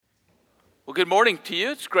Well, good morning to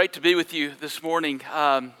you. It's great to be with you this morning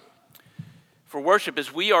for worship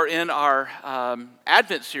as we are in our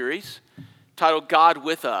Advent series titled God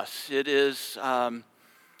with Us. It is a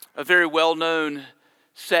very well-known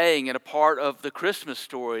saying and a part of the Christmas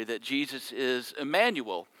story that Jesus is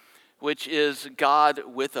Emmanuel, which is God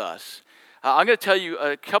with us. I'm going to tell you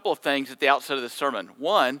a couple of things at the outset of this sermon.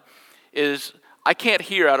 One is I can't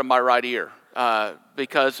hear out of my right ear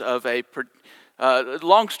because of a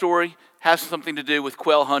long story. Has something to do with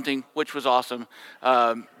quail hunting, which was awesome,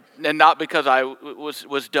 and not because I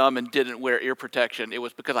was dumb and didn't wear ear protection. It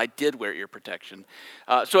was because I did wear ear protection.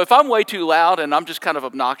 So if I'm way too loud and I'm just kind of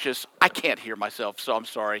obnoxious, I can't hear myself, so I'm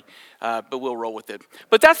sorry, but we'll roll with it.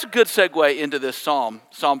 But that's a good segue into this psalm,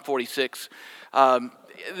 Psalm 46. I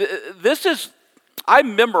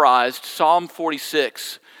memorized Psalm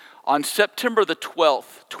 46 on September the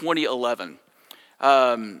 12th, 2011,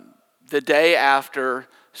 the day after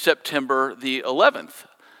September the 11th,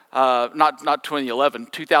 not 2011,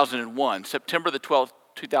 2001, September the 12th,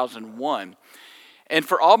 2001. And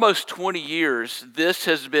for almost 20 years, this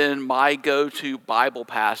has been my go-to Bible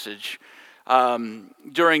passage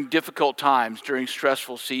during difficult times, during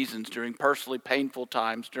stressful seasons, during personally painful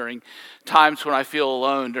times, during times when I feel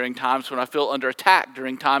alone, during times when I feel under attack,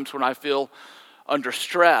 during times when I feel under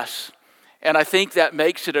stress. And I think that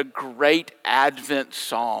makes it a great Advent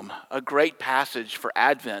psalm, a great passage for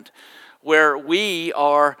Advent, where we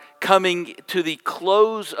are coming to the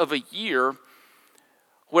close of a year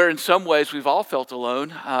where in some ways we've all felt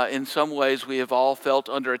alone, in some ways we have all felt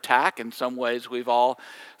under attack, in some ways we've all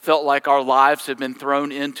felt like our lives have been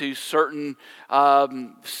thrown into certain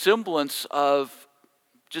semblance of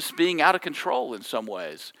just being out of control in some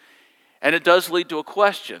ways. And it does lead to a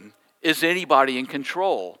question: is anybody in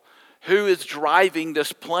control? Who is driving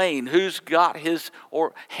this plane? Who's got his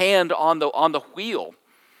hand on the wheel?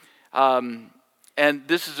 And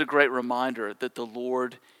this is a great reminder that the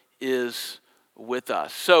Lord is with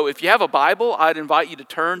us. So if you have a Bible, I'd invite you to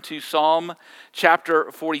turn to Psalm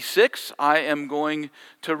chapter 46. I am going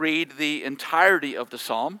to read the entirety of the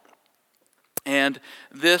psalm. And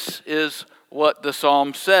this is what the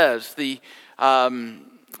psalm says. The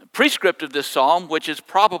prescript of this psalm, which is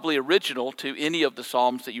probably original to any of the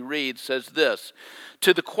psalms that you read, says this: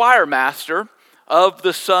 to the choir master of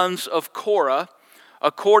the sons of Korah,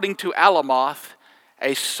 according to Alamoth,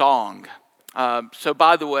 a song. So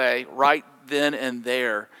by the way, right then and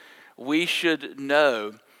there, we should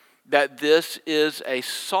know that this is a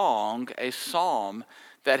song, a psalm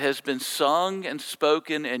that has been sung and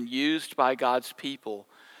spoken and used by God's people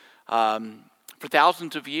for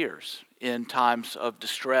thousands of years in times of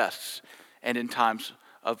distress and in times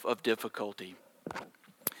of difficulty.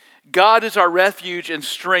 God is our refuge and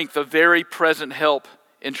strength, a very present help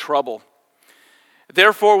in trouble.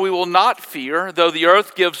 Therefore we will not fear, though the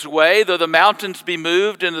earth gives way, though the mountains be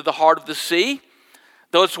moved into the heart of the sea,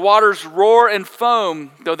 though its waters roar and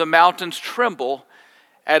foam, though the mountains tremble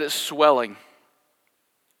at its swelling.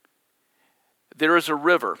 There is a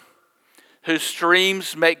river whose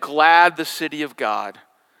streams make glad the city of God,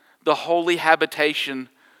 the holy habitation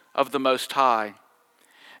of the Most High.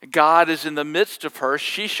 God is in the midst of her.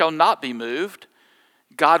 She shall not be moved.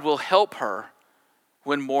 God will help her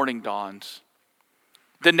when morning dawns.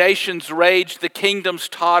 The nations rage, the kingdoms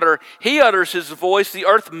totter. He utters his voice, the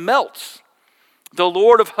earth melts. The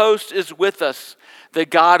Lord of hosts is with us. The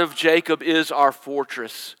God of Jacob is our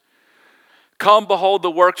fortress. Come, behold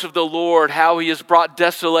the works of the Lord, how he has brought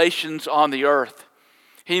desolations on the earth.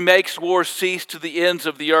 He makes war cease to the ends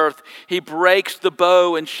of the earth. He breaks the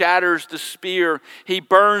bow and shatters the spear. He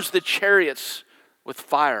burns the chariots with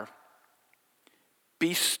fire.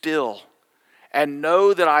 Be still and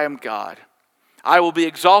know that I am God. I will be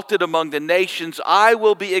exalted among the nations. I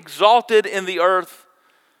will be exalted in the earth.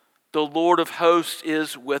 The Lord of hosts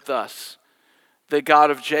is with us. The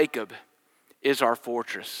God of Jacob is our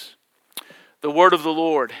fortress. The word of the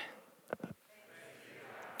Lord.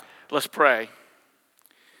 Let's pray.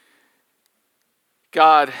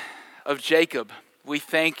 God of Jacob, we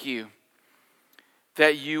thank you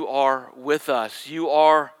that you are with us. You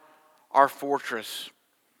are our fortress.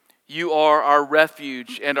 You are our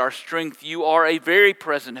refuge and our strength. You are a very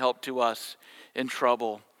present help to us in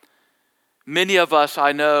trouble. Many of us,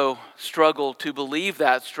 I know, struggle to believe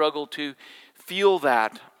that, struggle to feel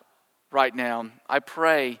that right now. I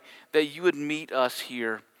pray that you would meet us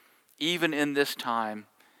here, even in this time,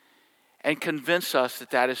 and convince us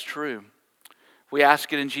that that is true. We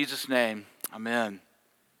ask it in Jesus' name. Amen.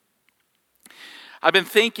 I've been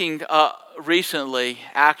thinking recently,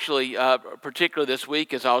 actually, particularly this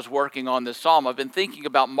week as I was working on this psalm, I've been thinking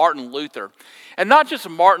about Martin Luther. And not just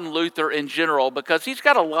Martin Luther in general, because he's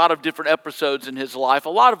got a lot of different episodes in his life, a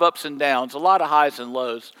lot of ups and downs, a lot of highs and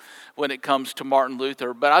lows when it comes to Martin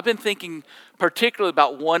Luther. But I've been thinking particularly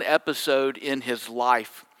about one episode in his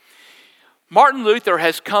life. Martin Luther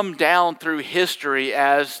has come down through history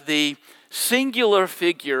as the singular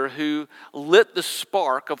figure who lit the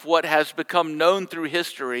spark of what has become known through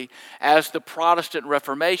history as the Protestant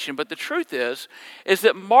Reformation. But the truth is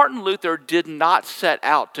that Martin Luther did not set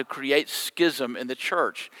out to create schism in the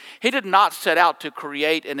church. He did not set out to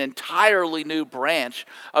create an entirely new branch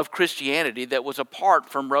of Christianity that was apart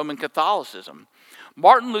from Roman Catholicism.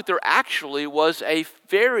 Martin Luther actually was a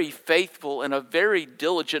very faithful and a very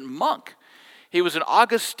diligent monk. He was an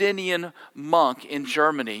Augustinian monk in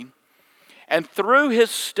Germany. And through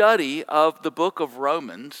his study of the book of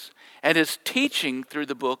Romans and his teaching through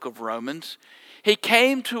the book of Romans, he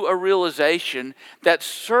came to a realization that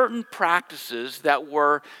certain practices that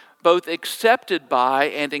were both accepted by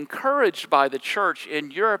and encouraged by the church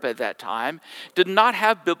in Europe at that time did not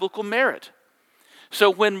have biblical merit. So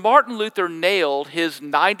when Martin Luther nailed his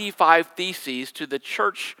 95 Theses to the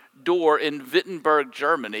church door in Wittenberg,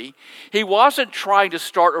 Germany, he wasn't trying to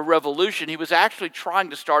start a revolution. He was actually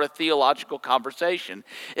trying to start a theological conversation.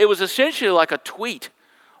 It was essentially like a tweet.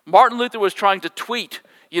 Martin Luther was trying to tweet,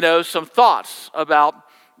 some thoughts about,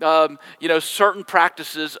 certain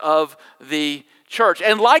practices of the church.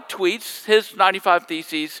 And like tweets, his 95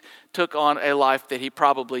 Theses took on a life that he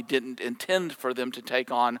probably didn't intend for them to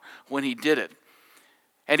take on when he did it.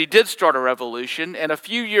 And he did start a revolution, and a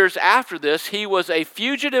few years after this, he was a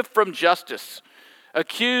fugitive from justice,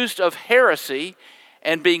 accused of heresy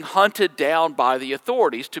and being hunted down by the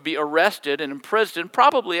authorities to be arrested and imprisoned,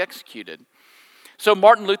 probably executed. So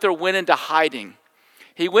Martin Luther went into hiding.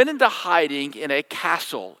 He went into hiding in a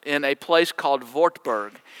castle in a place called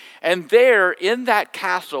Wartburg. And there, in that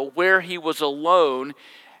castle, where he was alone,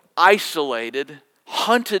 isolated,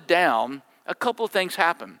 hunted down, a couple of things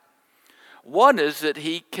happened. One is that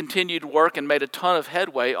he continued work and made a ton of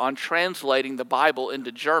headway on translating the Bible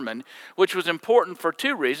into German, which was important for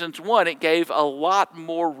two reasons. One, it gave a lot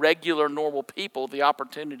more regular, normal people the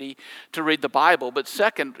opportunity to read the Bible. But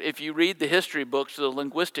second, if you read the history books, the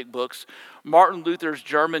linguistic books, Martin Luther's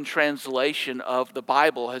German translation of the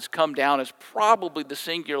Bible has come down as probably the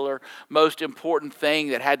singular most important thing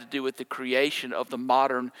that had to do with the creation of the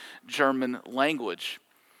modern German language.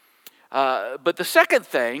 But the second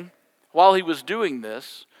thing, while he was doing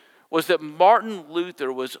this, was that Martin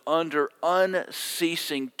Luther was under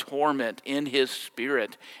unceasing torment in his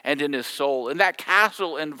spirit and in his soul. In that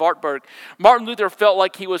castle in Wartburg, Martin Luther felt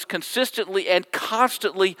like he was consistently and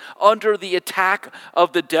constantly under the attack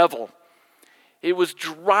of the devil. It was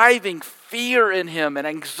driving fear in him and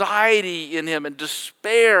anxiety in him and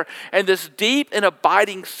despair and this deep and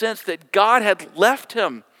abiding sense that God had left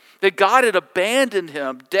him, that God had abandoned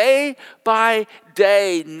him. Day by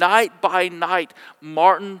day, night by night,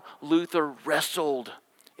 Martin Luther wrestled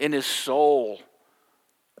in his soul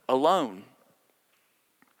alone.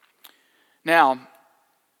 Now,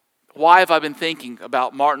 why have I been thinking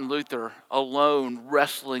about Martin Luther alone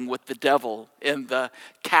wrestling with the devil in the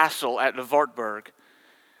castle at Wartburg?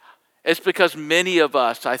 It's because many of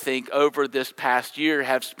us, I think, over this past year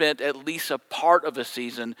have spent at least a part of a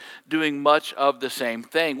season doing much of the same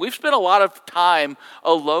thing. We've spent a lot of time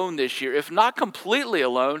alone this year. If not completely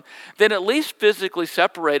alone, then at least physically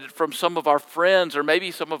separated from some of our friends or maybe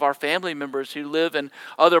some of our family members who live in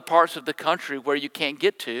other parts of the country where you can't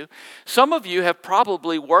get to. Some of you have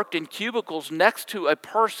probably worked in cubicles next to a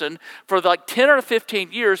person for like 10 or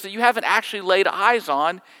 15 years that you haven't actually laid eyes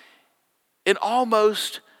on in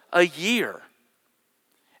almost a year.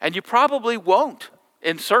 And you probably won't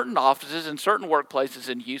in certain offices, in certain workplaces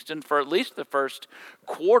in Houston for at least the first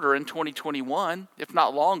quarter in 2021, if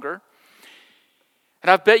not longer.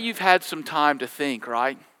 And I bet you've had some time to think,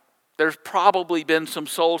 right? There's probably been some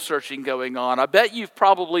soul searching going on. I bet you've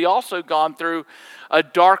probably also gone through a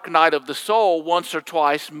dark night of the soul once or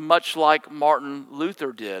twice, much like Martin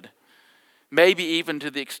Luther did. Maybe even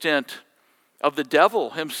to the extent of the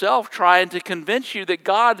devil himself trying to convince you that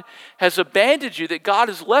God has abandoned you, that God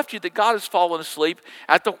has left you, that God has fallen asleep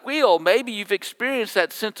at the wheel. Maybe you've experienced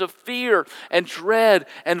that sense of fear and dread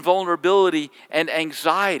and vulnerability and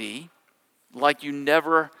anxiety like you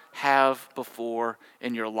never have before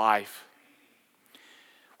in your life.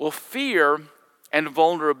 Well, fear and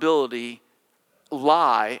vulnerability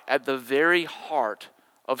lie at the very heart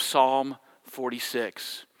of Psalm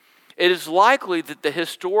 46. It is likely that the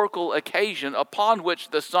historical occasion upon which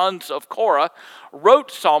the sons of Korah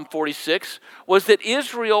wrote Psalm 46 was that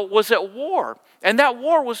Israel was at war. And that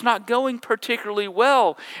war was not going particularly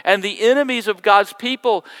well. And the enemies of God's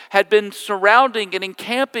people had been surrounding and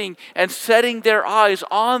encamping and setting their eyes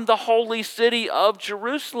on the holy city of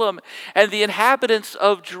Jerusalem. And the inhabitants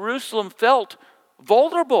of Jerusalem felt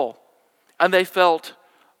vulnerable and they felt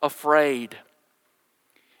afraid.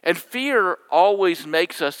 And fear always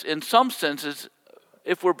makes us, in some senses,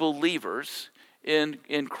 if we're believers in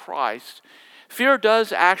Christ, fear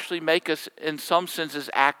does actually make us, in some senses,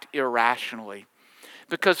 act irrationally.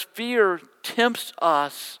 Because fear tempts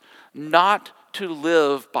us not to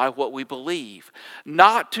live by what we believe,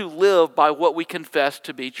 not to live by what we confess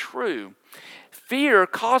to be true. Fear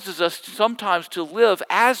causes us sometimes to live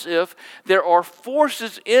as if there are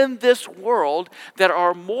forces in this world that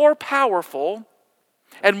are more powerful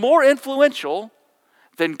and more influential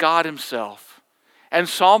than God himself. And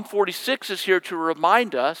Psalm 46 is here to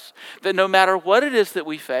remind us that no matter what it is that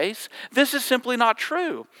we face, this is simply not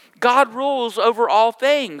true. God rules over all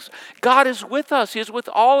things. God is with us. He is with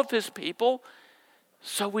all of his people,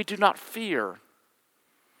 so we do not fear.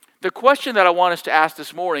 The question that I want us to ask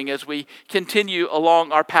this morning as we continue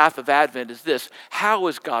along our path of Advent is this: how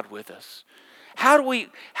is God with us? How do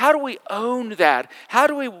we own that? How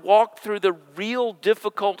do we walk through the real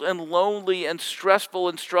difficult and lonely and stressful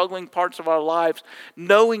and struggling parts of our lives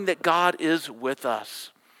knowing that God is with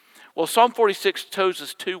us? Well, Psalm 46 shows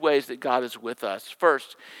us two ways that God is with us.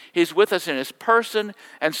 First, he's with us in his person,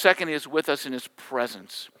 and second, he is with us in his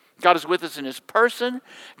presence. God is with us in his person.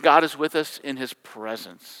 God is with us in his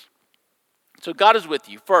presence. So God is with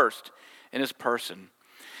you first in his person.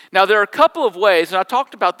 Now, there are a couple of ways, and I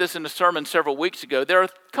talked about this in a sermon several weeks ago. There are a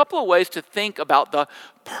couple of ways to think about the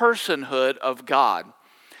personhood of God.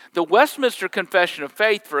 The Westminster Confession of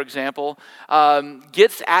Faith, for example,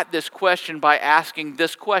 gets at this question by asking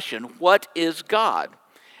this question: what is God?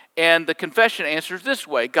 And the confession answers this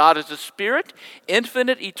way: God is a spirit,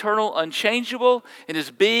 infinite, eternal, unchangeable in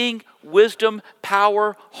his being, wisdom,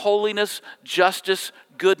 power, holiness, justice,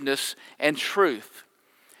 goodness, and truth.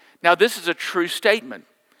 Now, this is a true statement.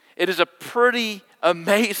 It is a pretty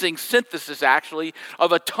amazing synthesis, actually,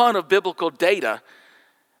 of a ton of biblical data.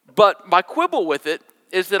 But my quibble with it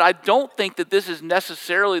is that I don't think that this is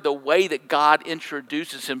necessarily the way that God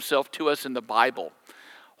introduces himself to us in the Bible.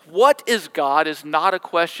 What is God is not a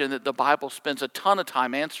question that the Bible spends a ton of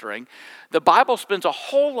time answering. The Bible spends a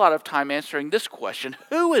whole lot of time answering this question: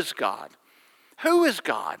 who is God? Who is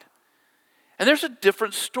God? And there's a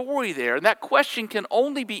different story there. And that question can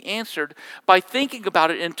only be answered by thinking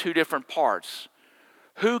about it in two different parts: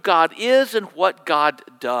 who God is and what God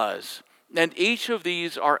does. And each of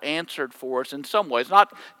these are answered for us in some ways,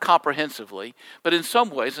 not comprehensively, but in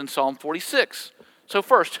some ways in Psalm 46. So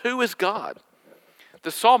first, who is God?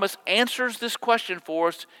 The psalmist answers this question for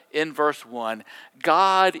us in verse 1.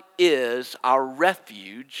 God is our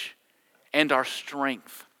refuge and our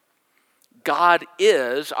strength. God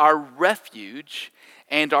is our refuge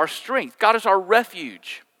and our strength. God is our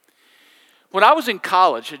refuge. When I was in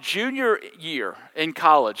college, a junior year in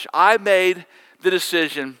college, I made the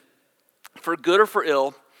decision, for good or for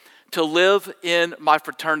ill, to live in my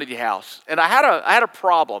fraternity house. And I had a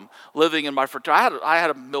problem living in my fraternity. I had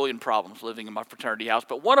a million problems living in my fraternity house,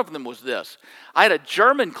 but one of them was this. I had a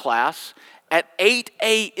German class at 8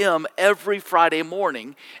 a.m. every Friday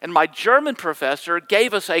morning, and my German professor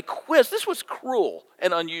gave us a quiz. This was cruel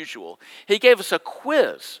and unusual. He gave us a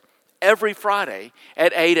quiz every Friday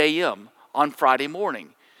at 8 a.m. on Friday morning.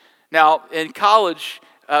 Now, in college,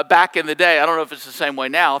 back in the day, I don't know if it's the same way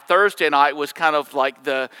now, Thursday night was kind of like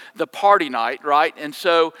the party night, right? And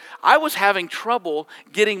so I was having trouble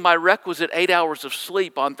getting my requisite 8 hours of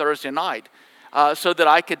sleep on Thursday night. So that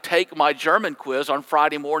I could take my German quiz on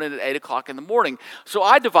Friday morning at 8 o'clock in the morning. So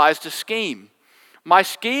I devised a scheme. My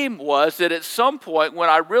scheme was that at some point when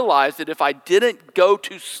I realized that if I didn't go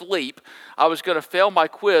to sleep, I was going to fail my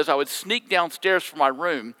quiz, I would sneak downstairs from my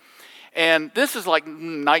room. And this is like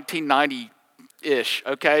 1990-ish,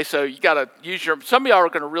 okay? So you got to use some of y'all are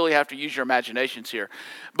going to really have to use your imaginations here.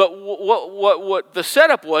 But what the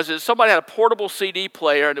setup was is somebody had a portable CD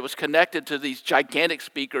player and it was connected to these gigantic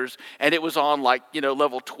speakers, and it was on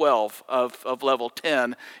level 12 of level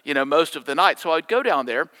 10, most of the night. So I would go down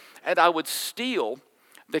there and I would steal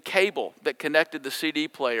the cable that connected the CD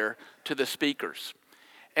player to the speakers.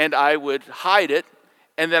 And I would hide it,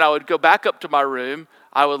 and then I would go back up to my room.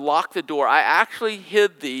 I would lock the door. I actually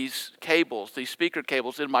hid these cables, these speaker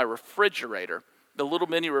cables, in my refrigerator, the little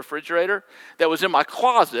mini refrigerator that was in my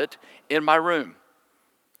closet in my room.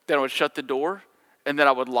 Then I would shut the door, and then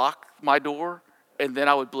I would lock my door, and then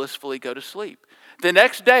I would blissfully go to sleep. The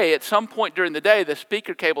next day, at some point during the day, the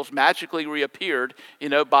speaker cables magically reappeared,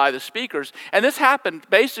 by the speakers. And this happened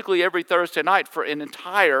basically every Thursday night for an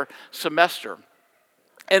entire semester.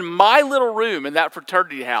 And my little room in that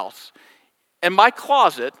fraternity house, and my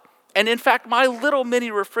closet, and in fact, my little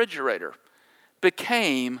mini refrigerator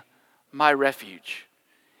became my refuge.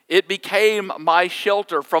 It became my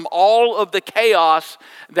shelter from all of the chaos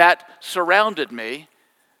that surrounded me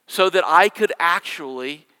so that I could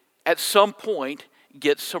actually, at some point,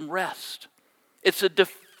 get some rest. It's a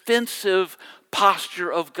defensive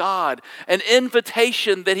posture of God, an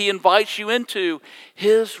invitation that He invites you into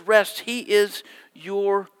His rest. He is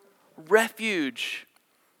your refuge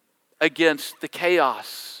against the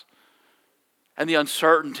chaos and the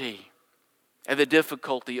uncertainty and the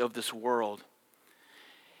difficulty of this world.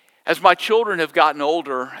 As my children have gotten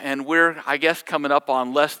older, and we're, I guess, coming up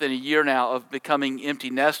on less than a year now of becoming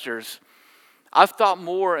empty nesters, I've thought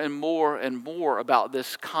more and more and more about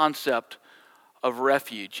this concept of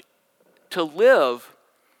refuge. To live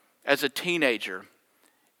as a teenager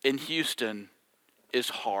in Houston is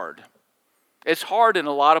hard. It's hard in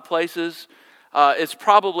a lot of places. It's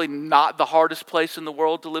probably not the hardest place in the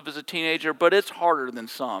world to live as a teenager, but it's harder than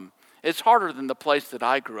some. It's harder than the place that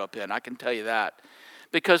I grew up in, I can tell you that.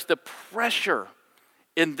 Because the pressure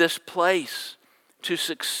in this place to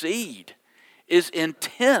succeed is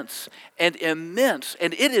intense and immense,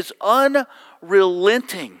 and it is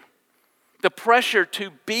unrelenting. The pressure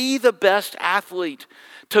to be the best athlete,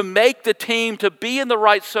 to make the team, to be in the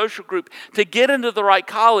right social group, to get into the right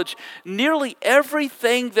college. Nearly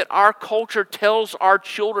everything that our culture tells our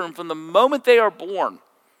children from the moment they are born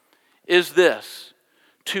is this: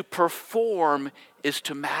 to perform is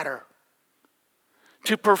to matter.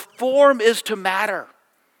 To perform is to matter.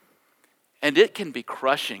 And it can be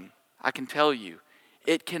crushing. I can tell you,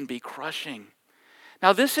 it can be crushing.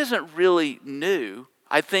 Now, this isn't really new.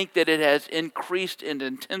 I think that it has increased in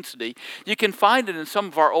intensity. You can find it in some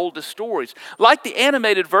of our oldest stories. Like the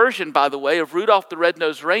animated version, by the way, of Rudolph the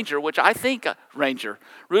Red-Nosed Reindeer, which I think,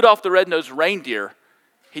 Rudolph the Red-Nosed Reindeer,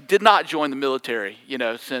 he did not join the military,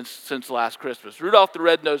 since last Christmas. Rudolph the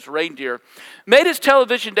Red-Nosed Reindeer made his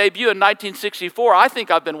television debut in 1964. I think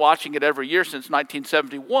I've been watching it every year since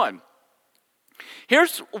 1971.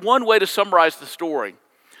 Here's one way to summarize the story.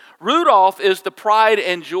 Rudolph is the pride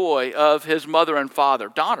and joy of his mother and father.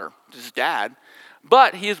 Donner, his dad.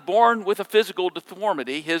 But he is born with a physical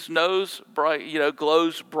deformity. His nose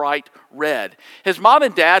glows bright red. His mom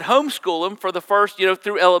and dad homeschool him for the first,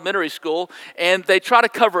 through elementary school, and they try to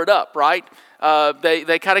cover it up, right?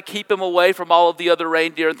 They kind of keep him away from all of the other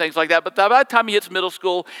reindeer and things like that. But by the time he hits middle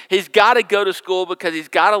school, he's got to go to school because he's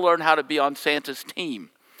got to learn how to be on Santa's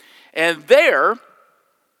team. And there,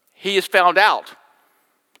 he is found out.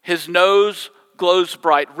 His nose glows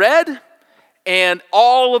bright red, and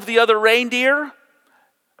all of the other reindeer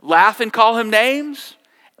laugh and call him names.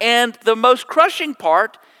 And the most crushing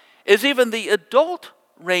part is even the adult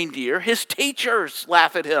reindeer, his teachers,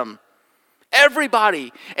 laugh at him.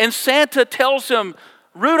 Everybody. And Santa tells him,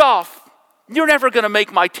 Rudolph, you're never going to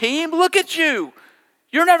make my team. Look at you.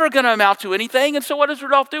 You're never going to amount to anything. And so what does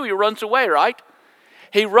Rudolph do? He runs away, right?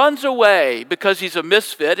 He runs away because he's a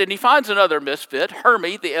misfit, and he finds another misfit,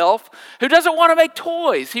 Hermie, the elf, who doesn't want to make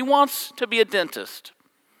toys. He wants to be a dentist.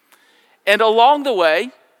 And along the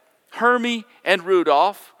way, Hermie and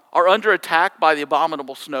Rudolph are under attack by the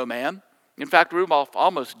abominable snowman. In fact, Rudolph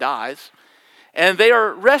almost dies. And they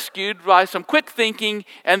are rescued by some quick thinking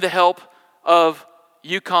and the help of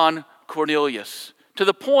Yukon Cornelius, to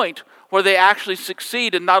the point where they actually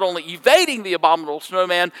succeed in not only evading the abominable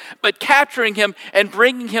snowman, but capturing him and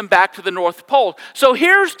bringing him back to the North Pole. So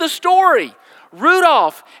here's the story.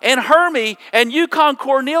 Rudolph and Hermie and Yukon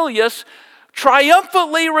Cornelius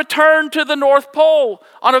triumphantly return to the North Pole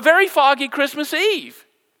on a very foggy Christmas Eve.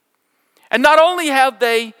 And not only have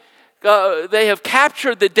they have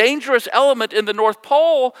captured the dangerous element in the North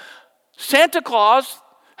Pole, Santa Claus,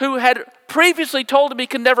 who had previously told him he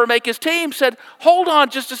could never make his team, said, hold on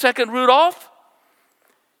just a second, Rudolph.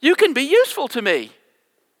 You can be useful to me.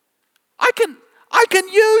 I can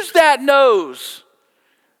use that nose.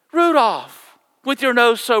 Rudolph, with your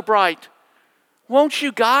nose so bright, won't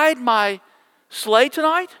you guide my sleigh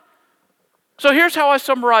tonight? So here's how I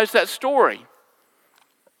summarize that story.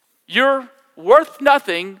 You're worth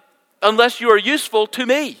nothing unless you are useful to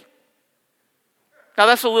me. Now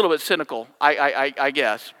that's a little bit cynical, I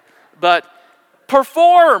guess. But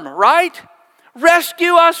perform, right?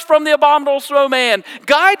 Rescue us from the abominable snowman.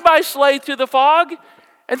 Guide my sleigh through the fog,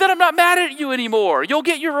 and then I'm not mad at you anymore. You'll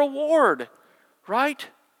get your reward, right?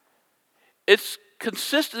 It's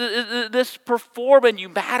consistent, this perform and you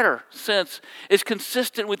matter sense is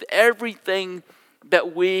consistent with everything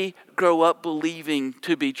that we grow up believing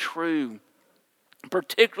to be true.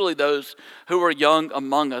 Particularly those who are young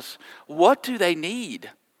among us. What do they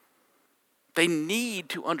need? They need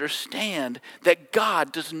to understand that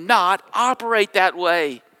God does not operate that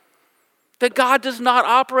way. That God does not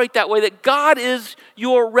operate that way. That God is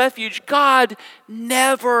your refuge. God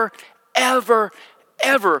never, ever,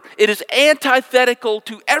 ever. It is antithetical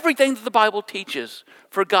to everything that the Bible teaches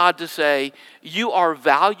for God to say, you are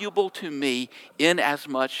valuable to me in as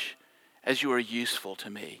much as you are useful to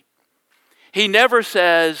me. He never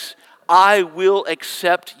says, I will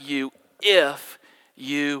accept you if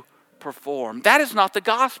you perform. That is not the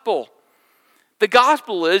gospel. The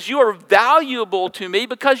gospel is you are valuable to me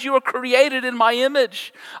because you are created in my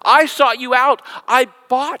image. I sought you out. I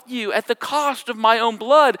bought you at the cost of my own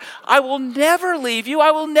blood. I will never leave you.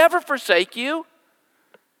 I will never forsake you.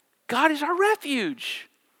 God is our refuge.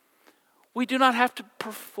 We do not have to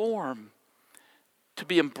perform to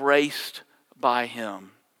be embraced by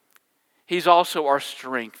him. He's also our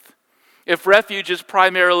strength. If refuge is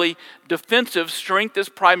primarily defensive, strength is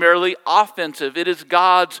primarily offensive. It is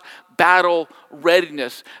God's battle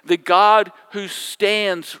readiness. The God who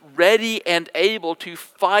stands ready and able to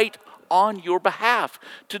fight on your behalf,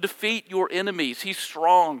 to defeat your enemies. He's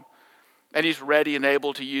strong, and he's ready and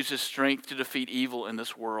able to use his strength to defeat evil in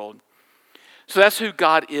this world. So that's who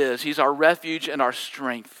God is. He's our refuge and our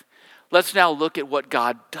strength. Let's now look at what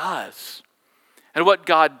God does. And what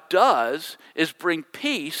God does is bring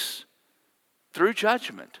peace through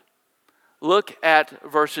judgment. Look at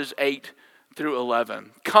verses 8 through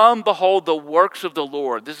 11. Come, behold the works of the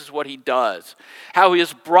Lord. This is what he does. How he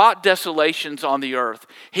has brought desolations on the earth.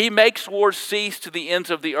 He makes wars cease to the ends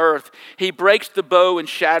of the earth. He breaks the bow and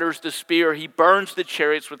shatters the spear. He burns the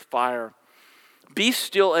chariots with fire. Be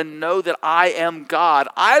still and know that I am God.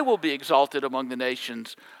 I will be exalted among the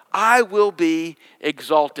nations. I will be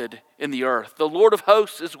exalted in the earth. The Lord of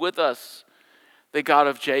hosts is with us. The God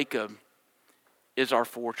of Jacob is our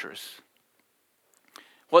fortress.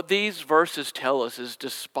 What these verses tell us is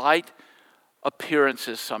despite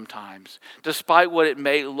appearances sometimes, despite what it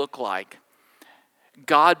may look like,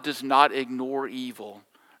 God does not ignore evil,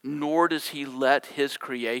 nor does he let his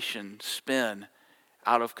creation spin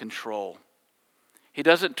out of control. He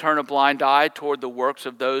doesn't turn a blind eye toward the works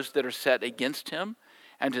of those that are set against him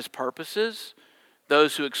and his purposes,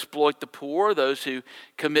 those who exploit the poor, those who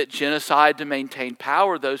commit genocide to maintain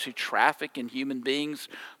power, those who traffic in human beings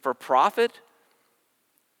for profit.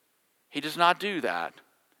 He does not do that,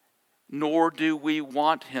 nor do we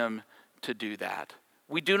want him to do that.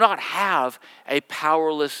 We do not have a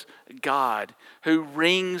powerless God who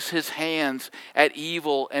wrings his hands at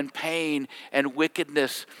evil and pain and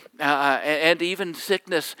wickedness and even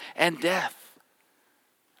sickness and death.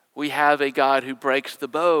 We have a God who breaks the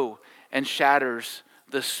bow and shatters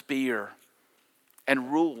the spear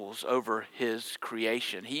and rules over his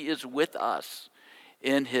creation. He is with us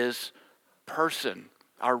in his person,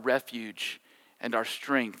 our refuge and our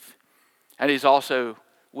strength. And he's also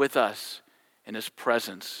with us in his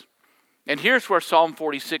presence. And here's where Psalm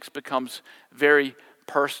 46 becomes very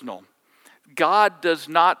personal. God does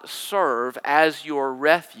not serve as your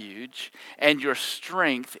refuge and your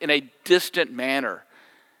strength in a distant manner.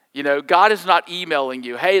 You know, God is not emailing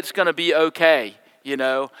you, hey, it's going to be okay. You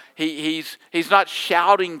know, he's not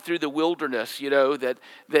shouting through the wilderness, you know, that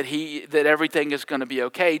everything is going to be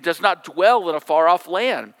okay. He does not dwell in a far off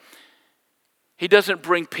land. He doesn't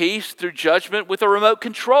bring peace through judgment with a remote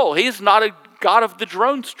control. He is not a God of the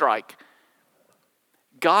drone strike.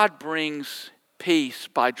 God brings peace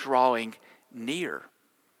by drawing near.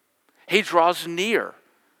 He draws near.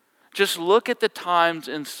 Just look at the times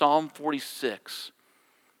in Psalm 46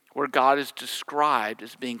 where God is described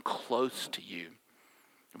as being close to you.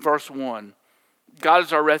 Verse 1, God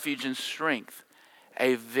is our refuge and strength,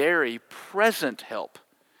 a very present help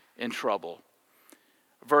in trouble.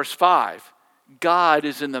 Verse 5, God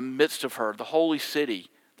is in the midst of her, the holy city,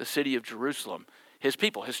 the city of Jerusalem, his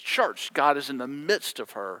people, his church. God is in the midst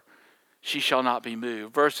of her. She shall not be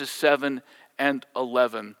moved. Verses 7 and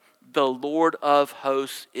 11, the Lord of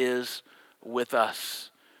hosts is with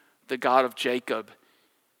us. The God of Jacob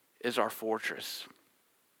is our fortress.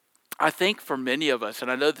 I think for many of us,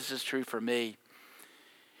 and I know this is true for me,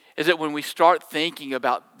 is that when we start thinking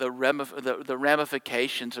about the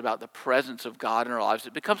ramifications about the presence of God in our lives,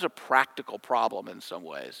 it becomes a practical problem in some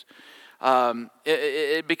ways.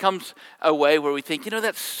 It becomes a way where we think, you know,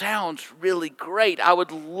 that sounds really great. I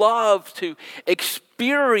would love to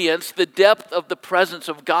experience the depth of the presence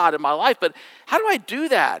of God in my life, but how do I do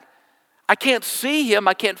that? I can't see him.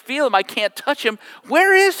 I can't feel him. I can't touch him.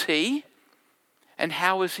 Where is he? And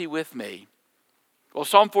how is he with me? Well,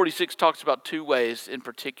 Psalm 46 talks about two ways in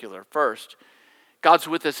particular. First, God's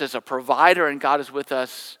with us as a provider, and God is with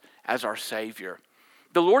us as our Savior.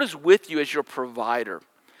 The Lord is with you as your provider.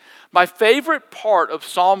 My favorite part of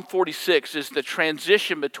Psalm 46 is the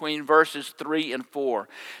transition between verses 3 and 4.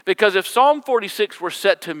 Because if Psalm 46 were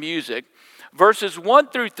set to music, verses 1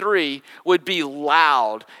 through 3 would be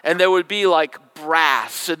loud, and there would be like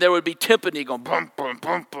brass, and there would be timpani going boom, boom,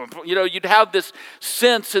 boom, boom, boom. You know, you'd have this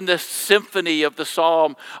sense in this symphony of the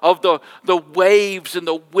psalm of the waves and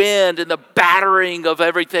the wind and the battering of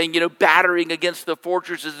everything, battering against the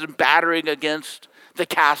fortresses and battering against the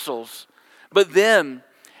castles. But then,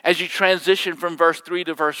 as you transition from verse 3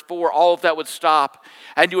 to verse 4, all of that would stop,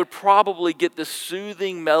 and you would probably get the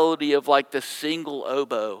soothing melody of like the single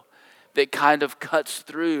oboe that kind of cuts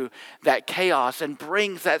through that chaos and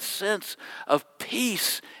brings that sense of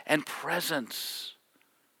peace and presence.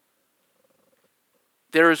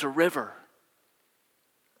 There is a river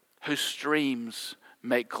whose streams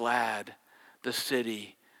make glad the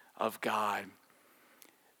city of God.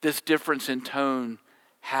 This difference in tone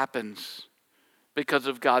happens because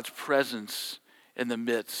of God's presence in the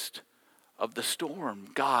midst of the storm.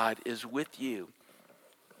 God is with you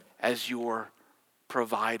as your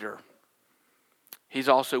provider. He's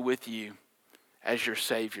also with you as your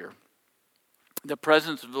Savior. The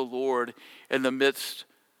presence of the Lord in the midst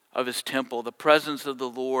of his temple, the presence of the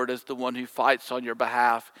Lord as the one who fights on your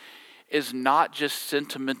behalf, is not just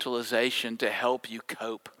sentimentalization to help you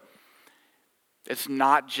cope. It's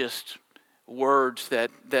not just words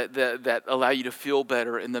that allow you to feel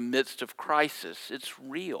better in the midst of crisis. It's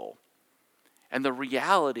real. And the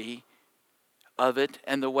reality of it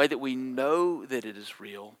and the way that we know that it is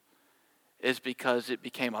real is because it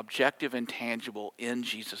became objective and tangible in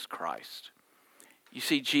Jesus Christ. You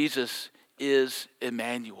see, Jesus is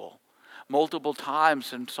Emmanuel. Multiple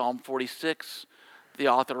times in Psalm 46, the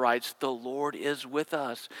author writes, the Lord is with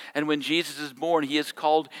us. And when Jesus is born, he is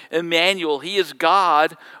called Emmanuel. He is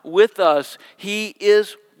God with us. He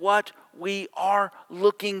is what we are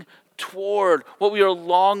looking toward, what we are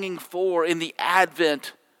longing for in the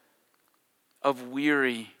advent of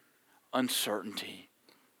weary uncertainty.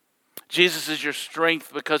 Jesus is your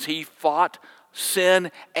strength because he fought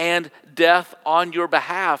sin and death on your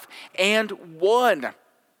behalf and won.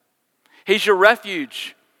 He's your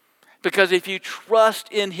refuge because if you trust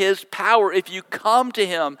in his power, if you come to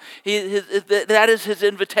him, that is his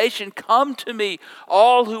invitation. Come to me,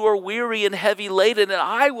 all who are weary and heavy laden, and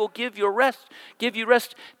I will give you rest.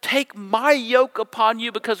 Take my yoke upon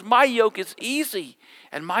you because my yoke is easy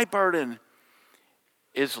and my burden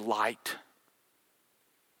is light.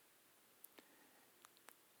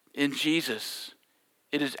 In Jesus,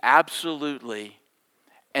 it is absolutely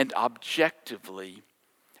and objectively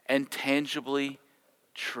and tangibly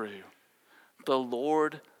true. The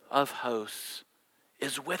Lord of hosts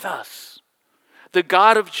is with us. The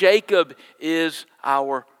God of Jacob is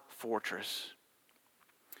our fortress.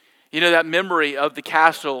 You know, that memory of the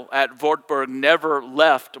castle at Wartburg never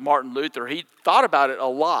left Martin Luther. He thought about it a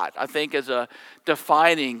lot, I think, as a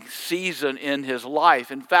defining season in his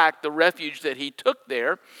life. In fact, the refuge that he took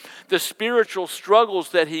there, the spiritual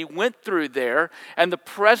struggles that he went through there, and the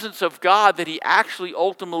presence of God that he actually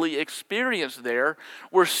ultimately experienced there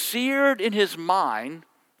were seared in his mind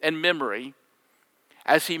and memory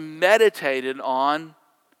as he meditated on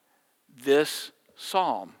this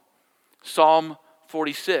psalm, Psalm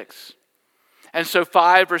 46. And so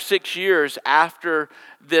 5 or 6 years after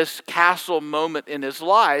this castle moment in his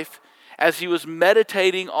life, as he was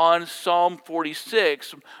meditating on Psalm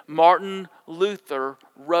 46, Martin Luther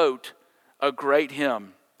wrote a great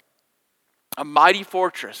hymn. A mighty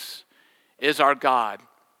fortress is our God.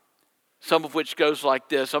 Some of which goes like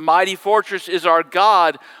this. A mighty fortress is our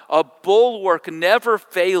God, a bulwark never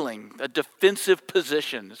failing, a defensive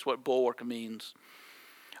position is what bulwark means.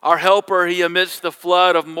 Our helper, he amidst the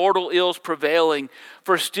flood of mortal ills prevailing,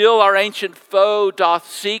 for still our ancient foe doth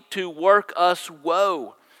seek to work us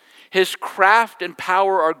woe. His craft and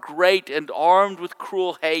power are great, and armed with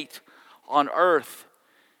cruel hate, on earth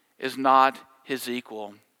is not his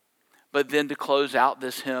equal. But then to close out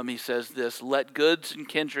this hymn, he says this, let goods and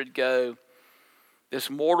kindred go, this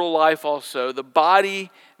mortal life also, the body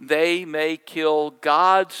they may kill,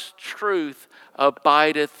 God's truth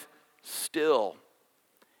abideth still.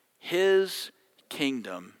 His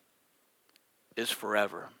kingdom is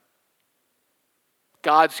forever.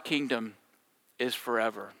 God's kingdom is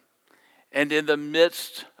forever. And in the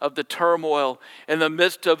midst of the turmoil, in the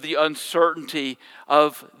midst of the uncertainty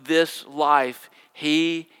of this life,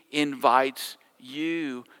 he invites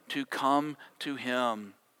you to come to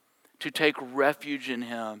him, to take refuge in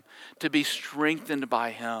him, to be strengthened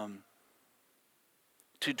by him,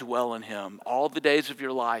 to dwell in him all the days of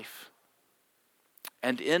your life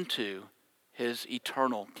and into his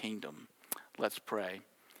eternal kingdom. Let's pray.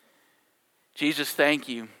 Jesus, thank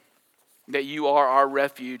you that you are our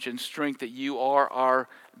refuge and strength, that you are our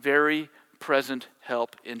very present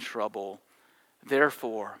help in trouble.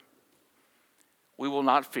 Therefore, we will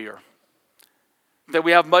not fear. That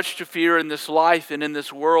we have much to fear in this life and in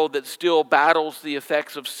this world that still battles the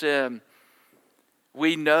effects of sin.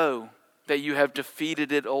 We know that you have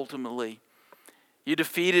defeated it ultimately. You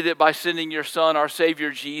defeated it by sending your Son, our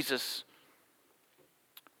Savior Jesus,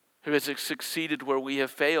 who has succeeded where we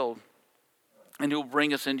have failed, and who will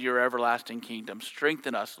bring us into your everlasting kingdom.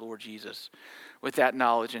 Strengthen us, Lord Jesus, with that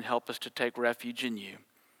knowledge and help us to take refuge in you.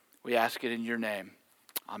 We ask it in your name.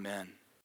 Amen.